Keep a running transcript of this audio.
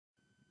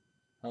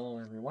Hello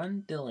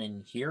everyone,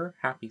 Dylan here.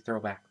 Happy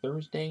Throwback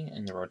Thursday,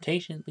 and the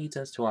rotation leads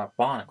us to our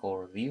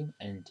Bionicle review,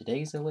 and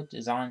today's Village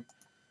is on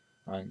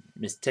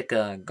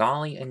Mistika,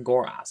 Gali, and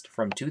Gorast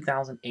from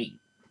 2008.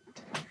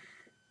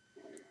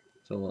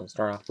 So we'll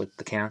start off with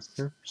the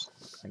casters,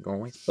 like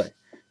always, but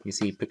you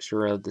see a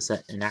picture of the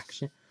set in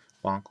action,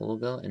 Bionicle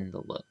logo,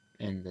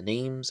 and the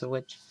names of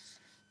which,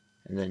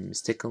 and then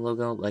Mistika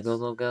logo, Lego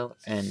logo,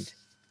 and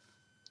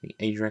the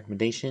age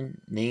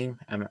recommendation, name,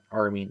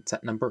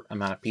 set number,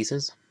 amount of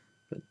pieces,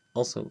 but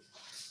also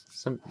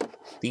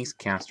these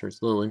casters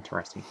a little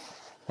interesting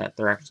that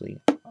they're actually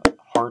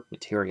hard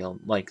material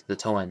like the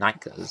Toa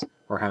Nikas,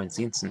 or haven't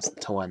seen since the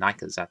Toa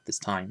Nikas at this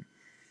time.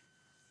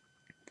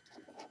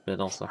 But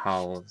also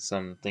how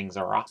some things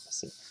are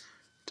opposite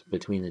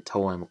between the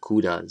Toa and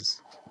Makudas.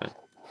 But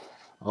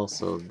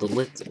also the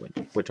lids,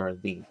 which are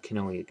the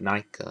Kinoi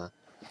Nika,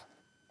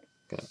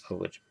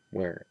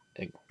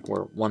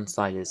 where one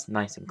side is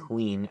nice and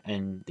clean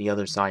and the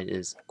other side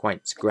is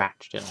quite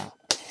scratched and all.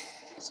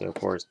 So of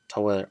course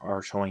Toa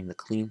are showing the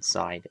clean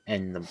side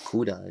and the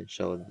Makuda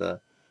show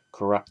the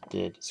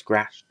corrupted,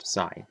 scratched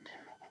side.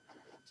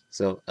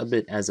 So a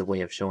bit as a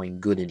way of showing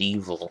good and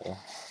evil.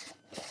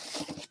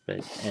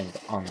 And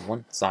on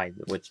one side,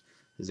 which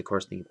is of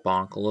course the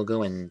Bionicle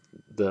logo and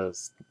the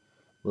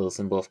little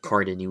symbol of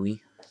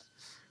Cardinui.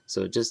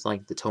 So just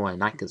like the Toa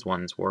Nika's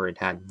ones where it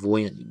had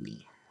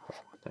Voyanui.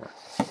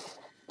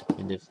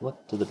 And if you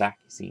look to the back,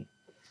 you see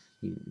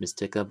the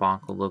Mistika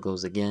Bionicle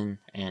logos again,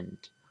 and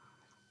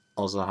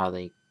also how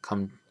they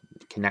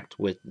connect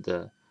with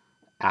the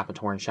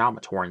Apator and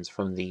Shalmatorns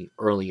from the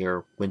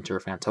earlier Winter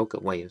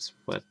Fantoka waves,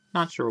 but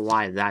not sure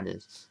why that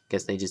is.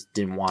 Guess they just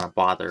didn't want to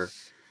bother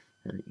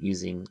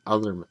using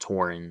other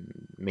Matoran,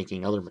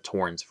 making other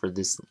Matorans for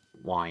this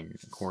line,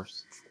 of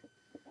course.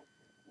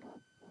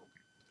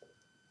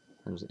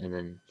 And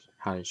then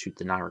how to shoot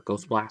the Naira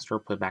Ghost Blaster,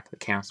 put back the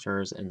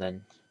casters, and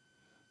then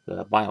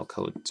the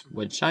biocodes,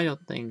 which I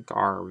don't think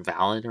are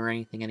valid or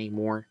anything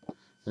anymore.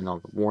 And all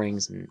the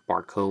warnings and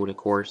barcode, of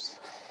course.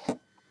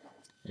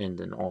 And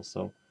then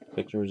also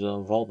pictures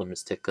of all the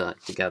Mistika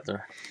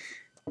together.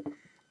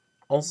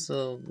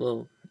 Also, a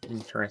little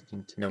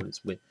interesting to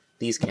notice with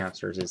these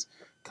casters is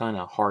kind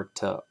of hard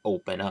to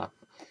open up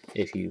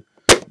if you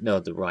know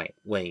the right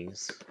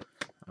ways.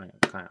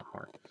 Kind of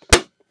hard.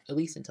 At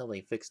least until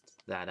they fixed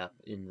that up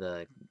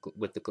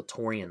with the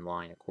Glatorian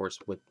line, of course,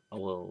 with a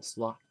little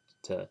slot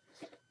to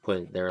put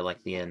it there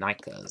like the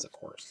Nikas, of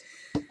course.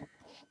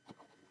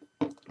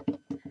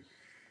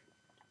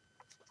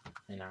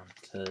 And on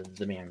to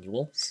the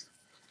manuals,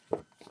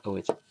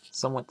 which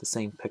somewhat the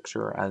same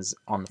picture as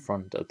on the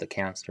front of the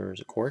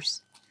casters, of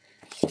course.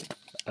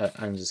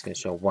 I'm just going to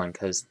show one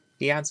because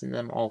the ads in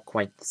them all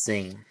quite the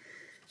same.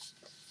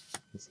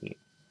 You see,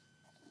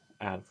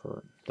 ad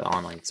for the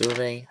online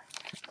survey,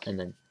 and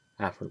then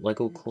ad for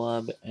Lego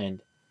Club,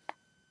 and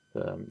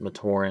the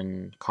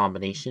Matoran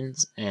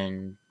combinations,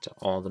 and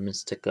all the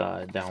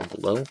Mistika down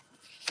below,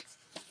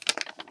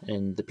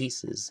 and the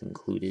pieces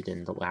included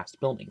in the last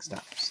building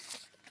steps.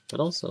 But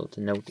also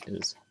to note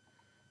is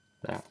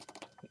that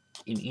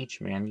in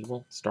each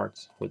manual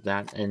starts with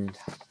that and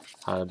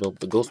how to build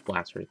the Ghost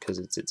Blaster because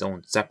it's its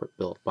own separate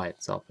build by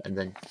itself, and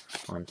then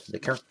onto the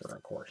character,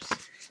 of course.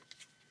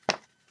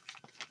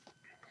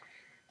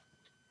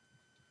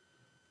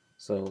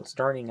 So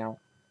starting out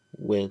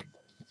with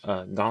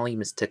Gali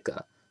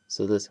Mistika.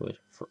 So this was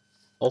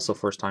also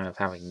first time of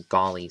having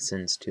Gali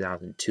since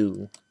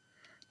 2002,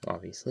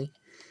 obviously.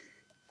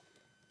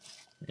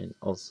 And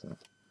also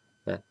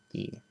that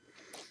the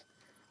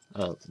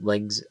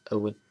legs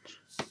of which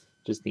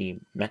just the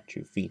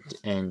Metru feet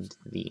and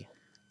the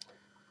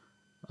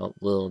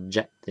little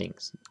jet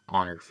things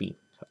on her feet,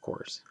 of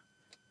course.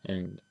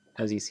 And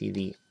as you see,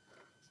 the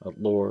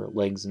lower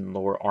legs and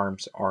lower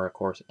arms are, of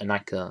course,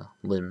 Anika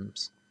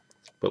limbs.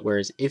 But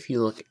whereas if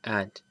you look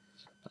at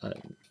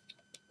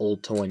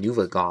old Toa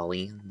Nuva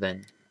Gali,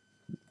 then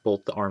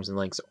both the arms and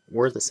legs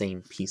were the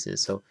same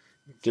pieces, so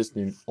just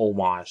an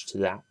homage to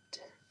that.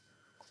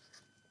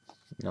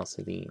 And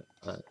also the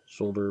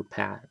shoulder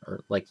pad,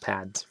 or leg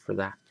pads for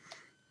that.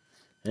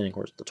 And of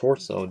course the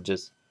torso,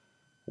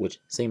 which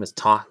same as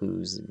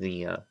Tahu's,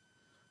 the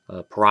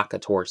Paraka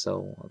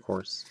torso, of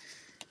course.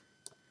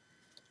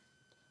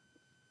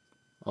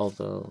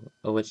 Although,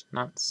 which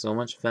not so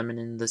much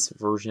feminine this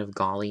version of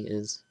Gali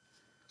is,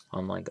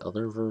 unlike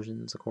other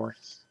versions, of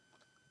course.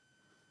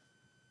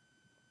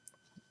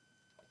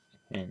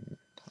 And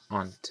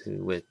on to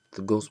with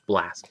the Ghost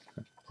Blast,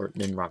 or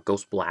Ninra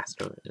Ghost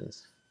Blaster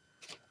is,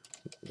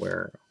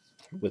 where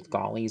with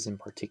Gali's in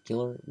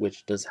particular,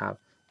 which does have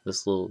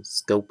this little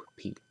scope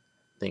peak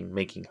thing,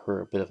 making her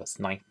a bit of a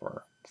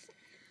sniper.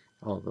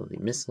 Although the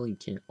missile you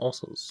can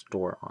also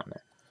store on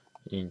it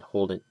and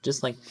hold it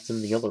just like some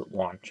of the other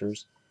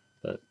launchers,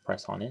 but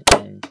press on it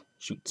and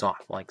shoots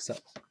off like so.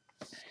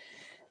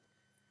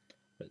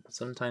 But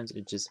sometimes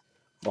it just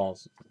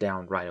falls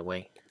down right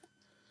away,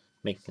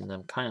 making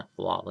them kind of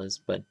flawless.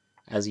 But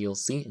as you'll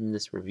see in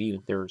this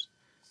review, there's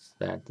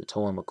that the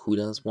Toa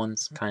Makuda's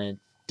ones kind of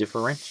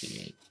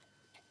differentiate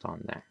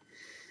on that.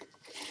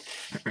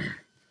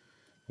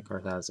 Of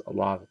course, it has a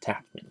lot of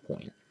attachment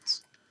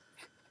points.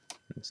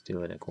 Let's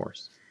do it, of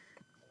course.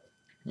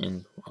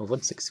 And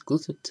what's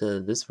exclusive to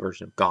this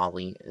version of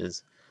Gali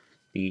is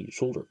the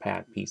shoulder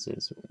pad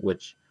pieces,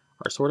 which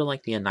are sort of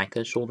like the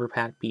Anika shoulder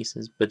pad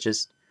pieces, but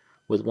just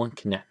with one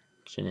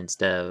connection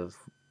instead of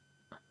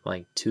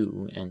like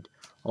two, and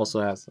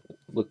also has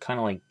look kind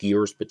of like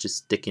gears, but just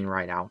sticking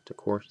right out, of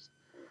course,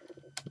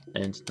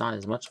 and not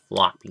as much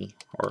floppy,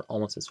 or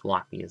almost as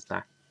floppy as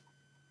that.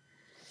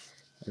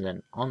 And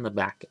then on the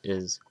back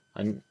is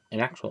an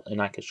actual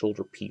Anika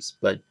shoulder piece,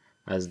 but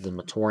as the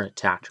Matoran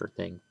attacher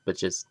thing, but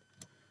just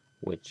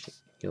which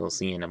you'll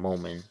see in a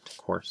moment, of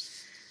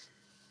course.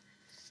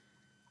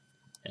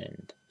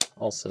 And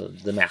also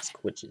the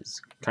mask, which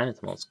is kind of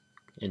the most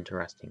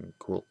interesting,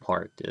 cool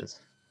part, is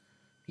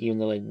even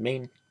though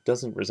it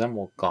doesn't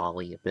resemble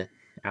Gali a bit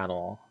at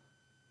all,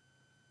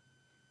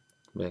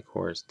 but of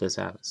course does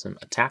have some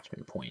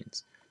attachment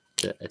points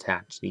to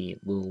attach the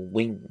little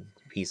wing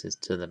pieces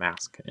to the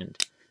mask, and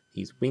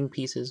these wing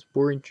pieces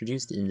were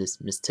introduced in this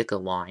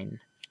Mistika line,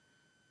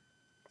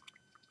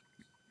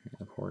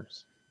 of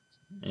course,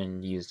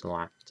 and used a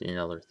lot in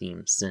other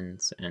themes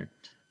since. And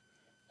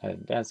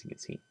as you can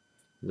see,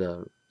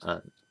 the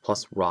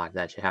plus rod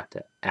that you have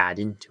to add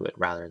into it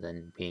rather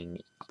than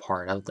being a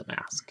part of the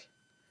mask.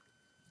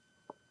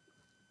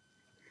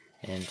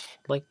 And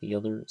like the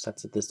other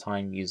sets at this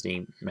time, used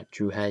a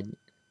Metru head,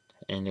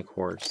 and of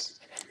course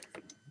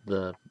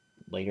the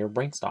later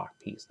brainstock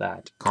piece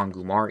that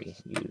Kongumari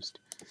used.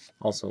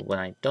 Also, what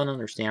I don't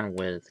understand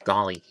with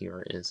Gali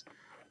here is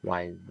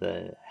why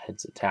the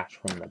head's attached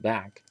from the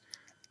back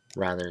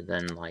rather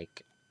than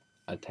like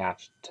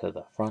attached to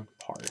the front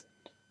part.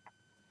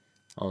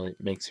 Oh, it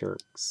makes her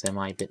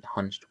semi-bit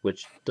hunched,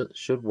 which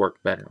should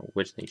work better,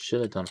 which they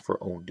should have done for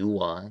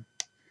Odua.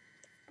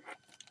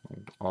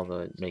 Although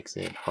it makes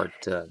it hard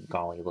to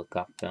Gali look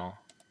up though.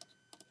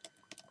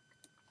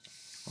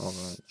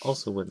 Although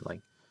also would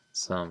like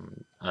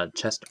some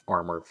chest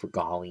armor for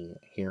Gali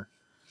here.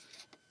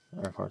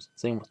 Of course,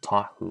 same with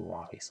Tahu,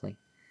 obviously.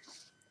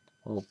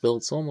 Well,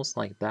 builds almost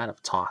like that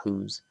of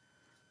Tahu's.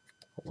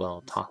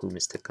 Well, Tahu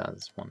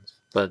Mistika's ones,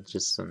 but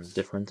just some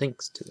different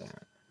things to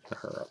that, to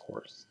her, of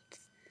course.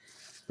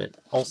 But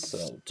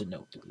also to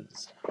note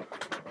is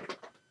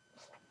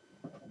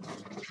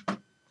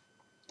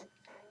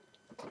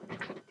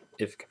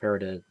if compared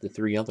to the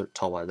three other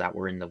Toa that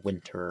were in the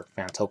Winter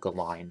Fantoka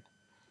line,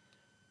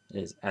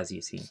 is as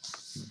you see,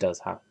 do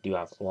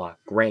have a lot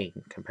of gray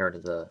compared to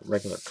the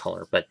regular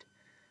color, but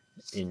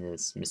in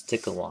this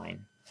Mistika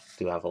line,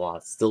 do have a lot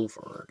of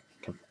silver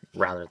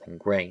rather than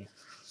gray.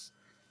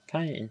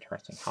 Kind of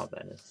interesting how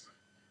that is,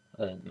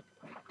 but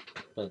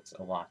it's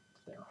a lot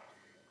there.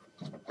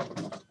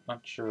 Not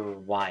sure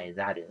why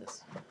that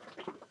is.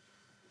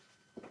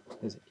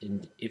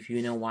 If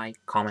you know why,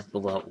 comment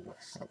below,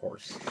 of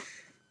course.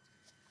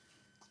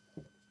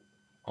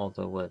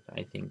 Although what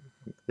I think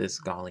this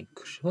Gali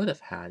should have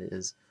had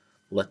is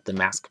let the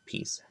mask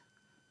piece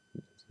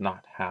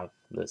not have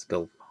the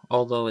scope.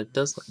 Although it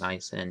does look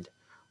nice, and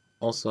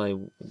also I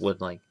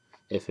would like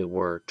if it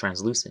were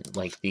translucent,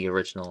 like the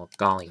original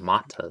Gali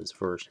Mata's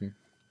version.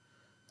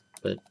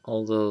 But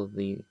although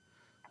the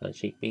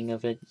shaping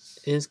of it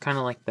is kind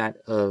of like that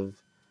of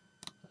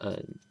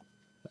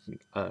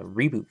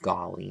reboot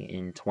Gali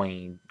in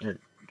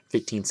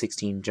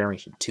 15-16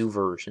 Generation 2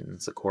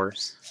 versions, of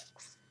course.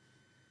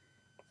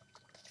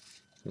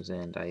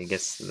 And I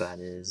guess that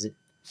is it.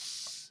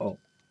 Oh,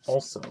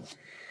 also,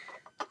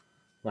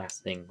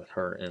 last thing with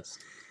her is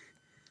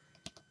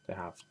to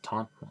have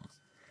Tanma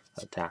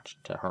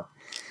attached to her.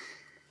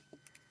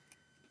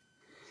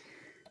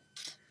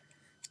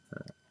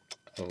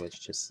 Which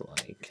just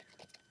like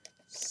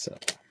so.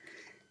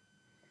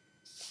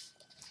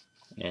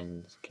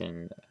 And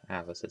can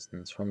have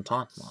assistance from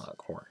Tanma, of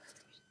course.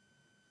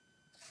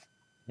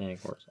 And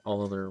of course,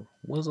 although there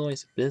was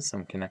always been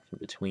some connection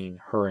between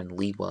her and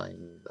Liwa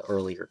in the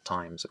earlier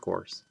times, of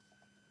course.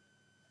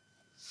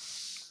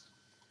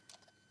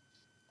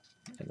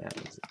 And that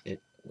is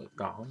it with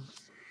Gollum.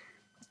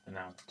 And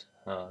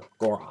now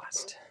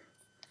Gorast.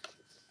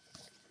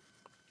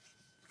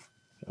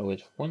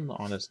 Which one of the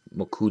honest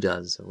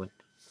Mokudas,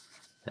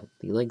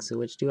 the legs of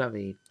which do have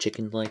a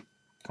chicken leg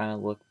kind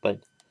of look, but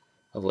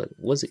of what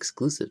was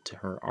exclusive to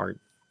her art,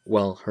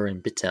 well, her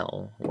and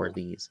Bitel were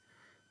these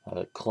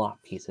claw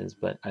pieces,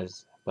 but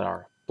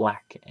are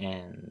black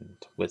and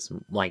with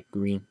some light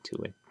green to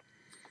it.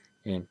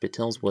 And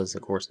Bitel's was,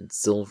 of course, in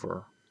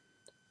silver.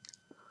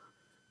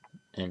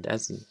 And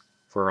as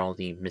for all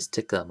the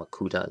Mistika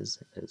Makutas,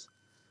 is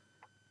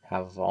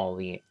have all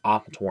the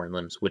Optoran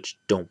limbs which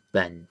don't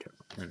bend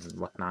and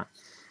whatnot.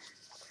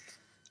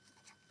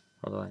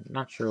 Although I'm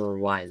not sure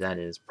why that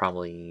is.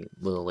 Probably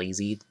little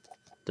lazy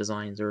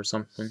designs or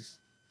something.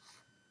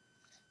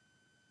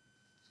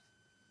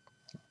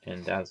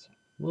 And as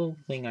a little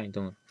thing I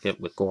don't get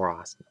with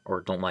Gorast,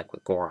 or don't like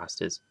with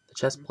Gorast, is the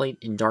chest plate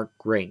in dark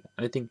gray.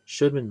 I think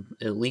should have been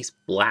at least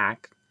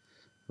black,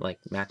 like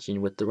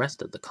matching with the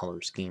rest of the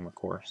color scheme, of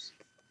course.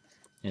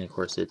 And of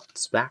course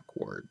it's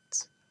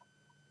backwards.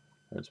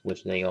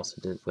 which they also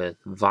did with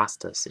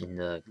Vastas in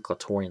the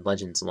Glatorian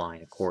Legends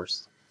line, of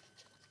course.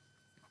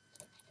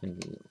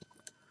 And the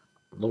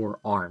lower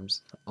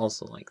arms,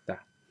 also like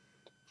that.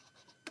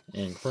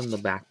 And from the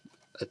back,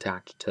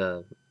 attached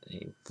to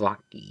a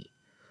Vaki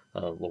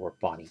lower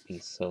body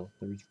piece. So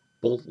there's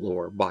both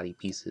lower body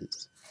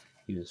pieces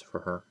used for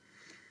her.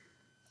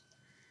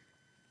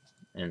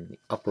 And the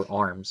upper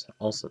arms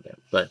also there,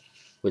 but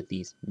with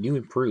these new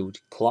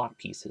improved claw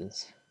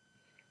pieces.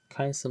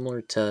 Kind of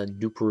similar to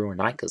New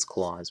Nika's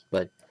claws,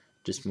 but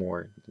just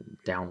more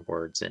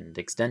downwards and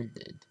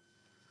extended.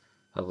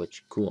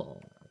 Which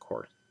cool, of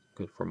course,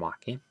 good for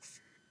mocking.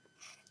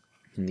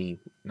 And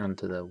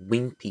onto the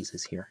wing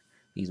pieces here,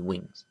 these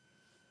wings,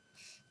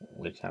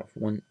 which have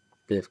one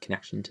bit of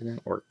connection to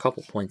them, or a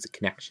couple points of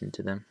connection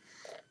to them.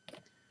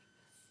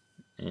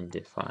 And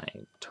if I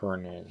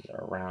turn it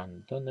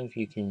around, don't know if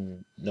you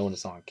can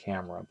notice on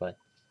camera, but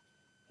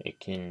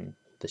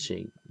the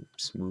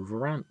shapes move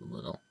around a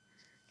little.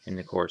 And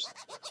of course,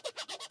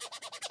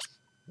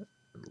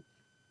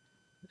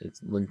 it's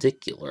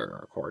lenticular,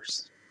 of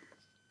course.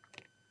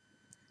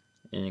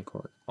 And of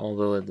course,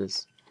 although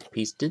this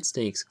piece did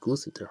stay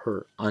exclusive to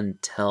her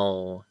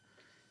until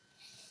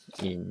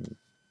in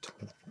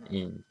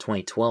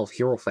 2012,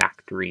 Hero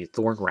Factory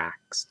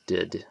Thornrax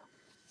did.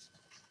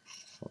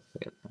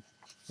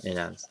 And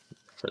as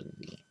for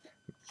the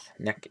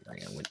neck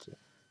area, which is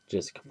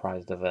just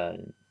comprised of a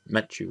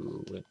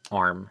Mechu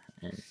arm,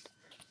 and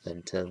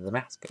then to the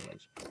mask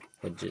edge,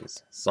 which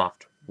is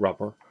soft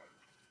rubber.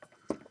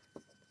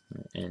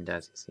 And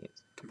as you see,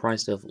 it's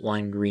comprised of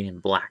lime green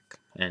and black,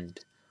 and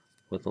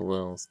with a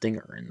little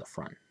stinger in the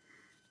front,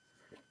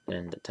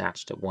 and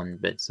attached to one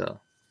bit, so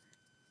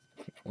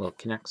it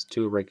connects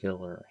to a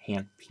regular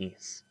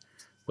handpiece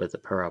with a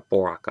pair of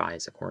Borak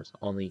eyes, of course.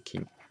 Only you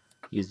can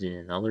use it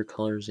in other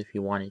colors if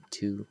you wanted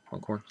to,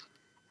 of course.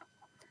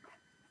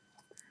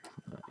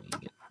 You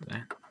get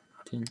that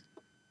in.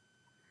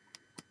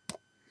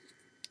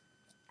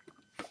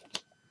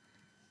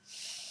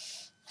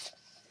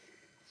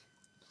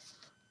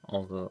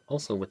 Although,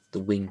 also with the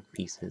wing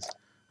pieces,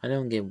 I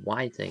don't get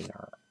why they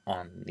are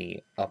on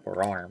the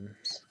upper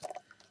arms.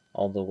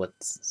 Although what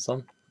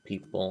some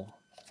people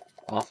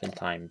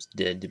oftentimes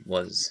did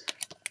was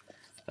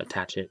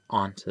attach it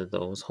onto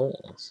those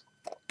holes.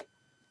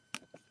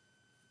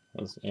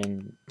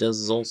 And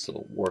does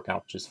also work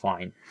out just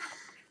fine.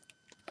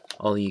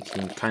 Although you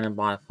can kind of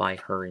modify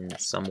her in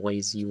some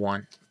ways you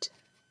want.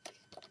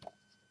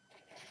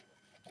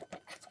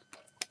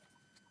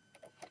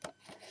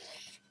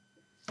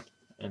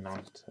 And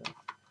on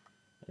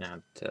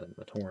to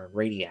the Torah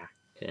Radiac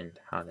and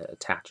how to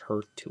attach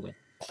her to it,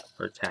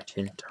 or attach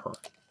him to her.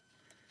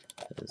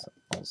 That is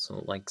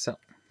also like so.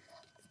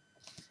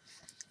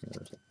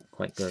 There's a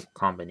quite good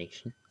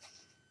combination.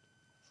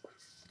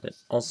 But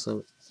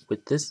also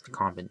with this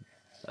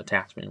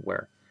attachment,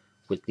 where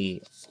with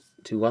the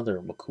two other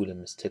Makuta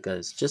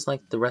Mistikas, just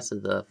like the rest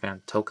of the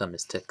Fantoka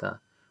Mistika,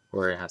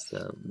 where it has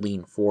to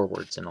lean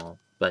forwards and all,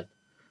 but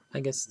I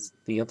guess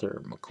the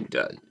other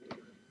Makuta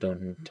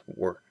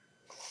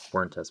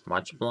weren't as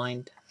much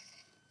blind,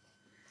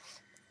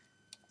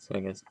 so I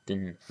guess it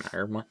didn't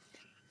matter much.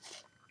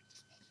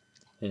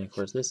 And of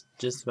course, this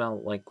just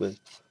about like with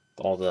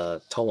all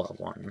the Toa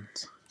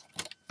ones.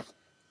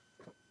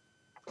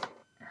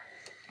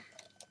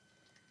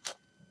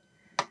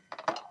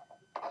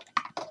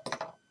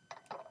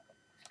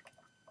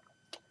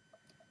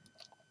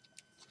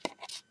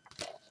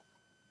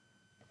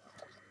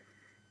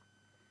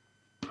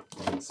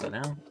 And so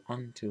now,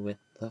 on to with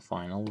the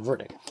final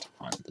verdict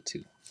on the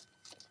two.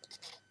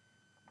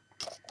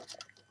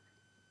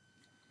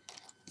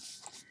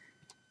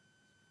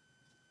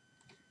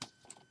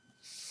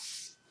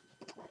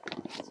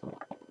 So,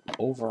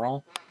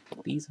 overall,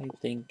 these I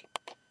think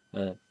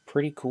a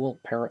pretty cool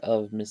pair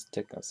of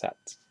Mistika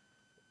sets.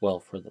 Well,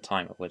 for the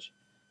time of which,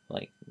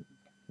 like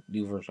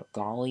new version of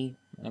Gali,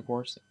 of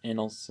course, and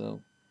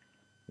also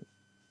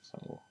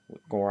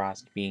with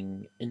Gorast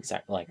being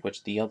insect-like,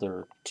 which the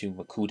other two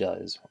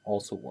Makutas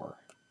also were.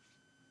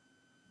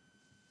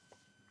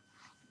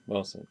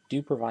 Also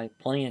do provide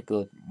plenty of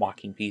good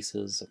mocking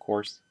pieces, of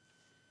course.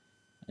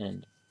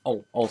 And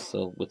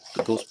also with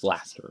the Ghost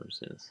Blasters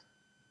is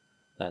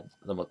that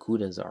the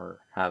Makutas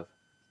have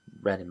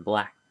red and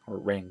black, or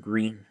red and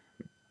green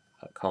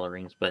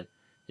colorings, but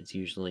it's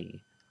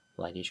usually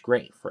lightish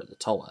gray for the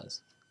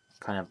Toas.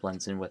 Kind of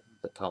blends in with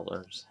the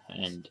colors,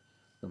 and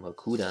the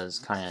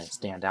Makutas kind of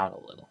stand out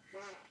a little.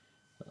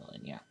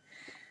 And yeah.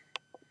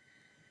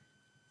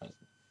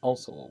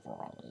 Also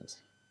overall is,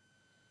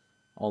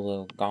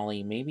 although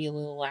Gali may be a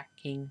little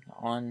lacking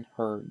on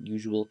her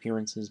usual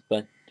appearances,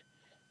 but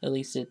at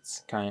least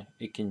it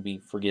can be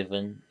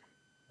forgiven.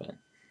 But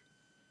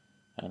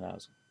and that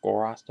was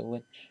Gorast,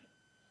 which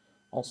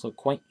also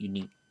quite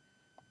unique,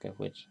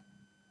 which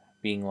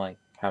being like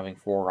having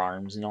 4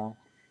 arms and all.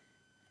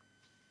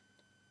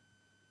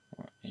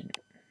 And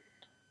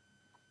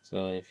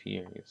so if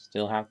you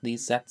still have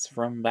these sets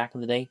from back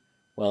in the day,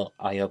 well,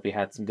 I hope you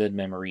had some good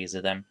memories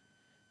of them.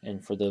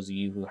 And for those of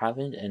you who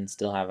haven't and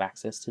still have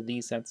access to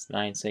these sets, then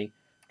I'd say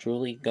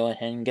truly go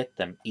ahead and get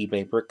them.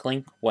 eBay,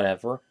 Bricklink,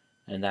 whatever.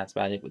 And that's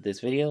about it with this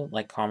video.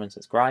 Like, comment,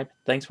 subscribe.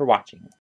 Thanks for watching.